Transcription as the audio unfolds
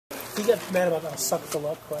He got mad about that suck for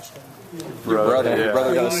luck question. Your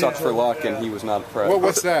brother got a suck for luck, and he was not impressed.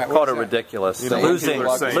 What's that? Called it ridiculous. Losing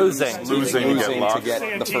to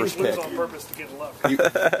get the first pick. On purpose to get luck.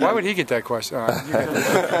 Why would he get that question?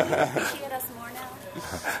 Appreciate us more now.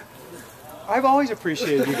 I've always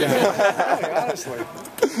appreciated you guys, really, honestly.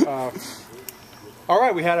 All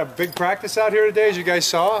right, we had a big practice out here today, as you guys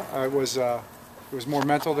saw. It was more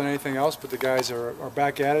mental than anything else, but the guys are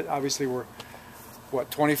back at it. Obviously, we're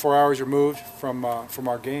 24 hours removed from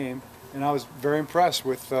our game, and I was very impressed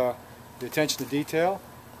with the attention to detail,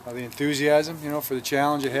 the enthusiasm, for the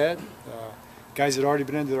challenge ahead. Guys had already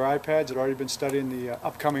been into their iPads, had already been studying the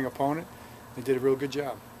upcoming opponent. They did a real good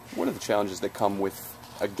job. What are the challenges that come with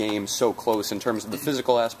a game so close in terms of the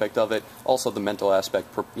physical aspect of it, also the mental aspect,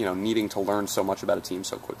 needing to learn so much about a team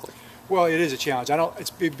so quickly? Well, it is a challenge.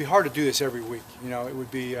 It'd be hard to do this every week. It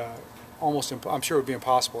would be I'm sure it would be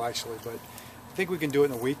impossible actually, but I think we can do it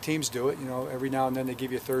in a week. Teams do it. Every now and then they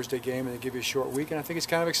give you a Thursday game and they give you a short week, and I think it's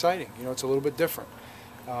kind of exciting. It's a little bit different.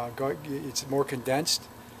 It's more condensed,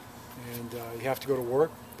 and you have to go to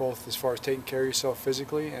work, both as far as taking care of yourself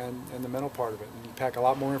physically and the mental part of it. And you pack a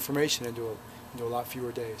lot more information into a lot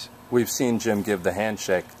fewer days. We've seen Jim give the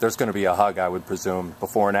handshake. There's going to be a hug, I would presume,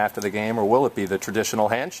 before and after the game, or will it be the traditional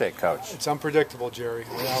handshake, Coach? It's unpredictable, Jerry.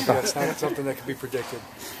 It's not something that can be predicted.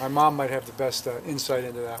 My mom might have the best insight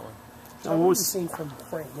into that one. What have you seen from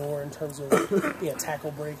Frank Gore in terms of being a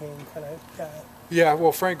tackle breaking kind of guy? Yeah,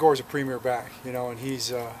 well, Frank Gore's a premier back, and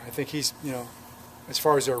he's I think he's, as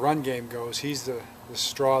far as their run game goes, he's the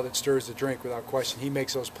straw that stirs the drink without question. He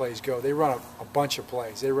makes those plays go. They run a bunch of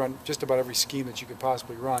plays. They run just about every scheme that you could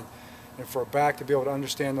possibly run. And for a back to be able to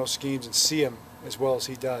understand those schemes and see them as well as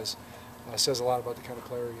he does says a lot about the kind of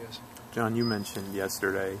player he is. John, you mentioned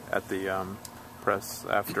yesterday at the press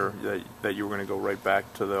after that you were going to go right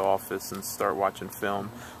back to the office and start watching film.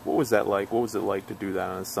 What was that like? What was it like to do that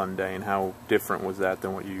on a Sunday, and how different was that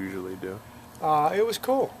than what you usually do? It was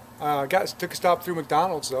cool. Took a stop through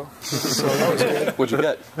McDonald's though, so that was good. What'd you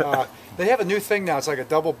get? They have a new thing now. It's like a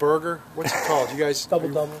double burger. What's it called? You guys? Double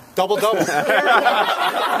double. Double double.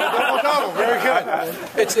 Double double. Very good.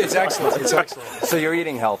 It's excellent. It's excellent. So you're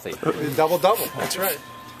eating healthy. Double double. That's right.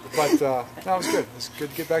 But no, it was good. It's good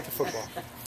to get back to football.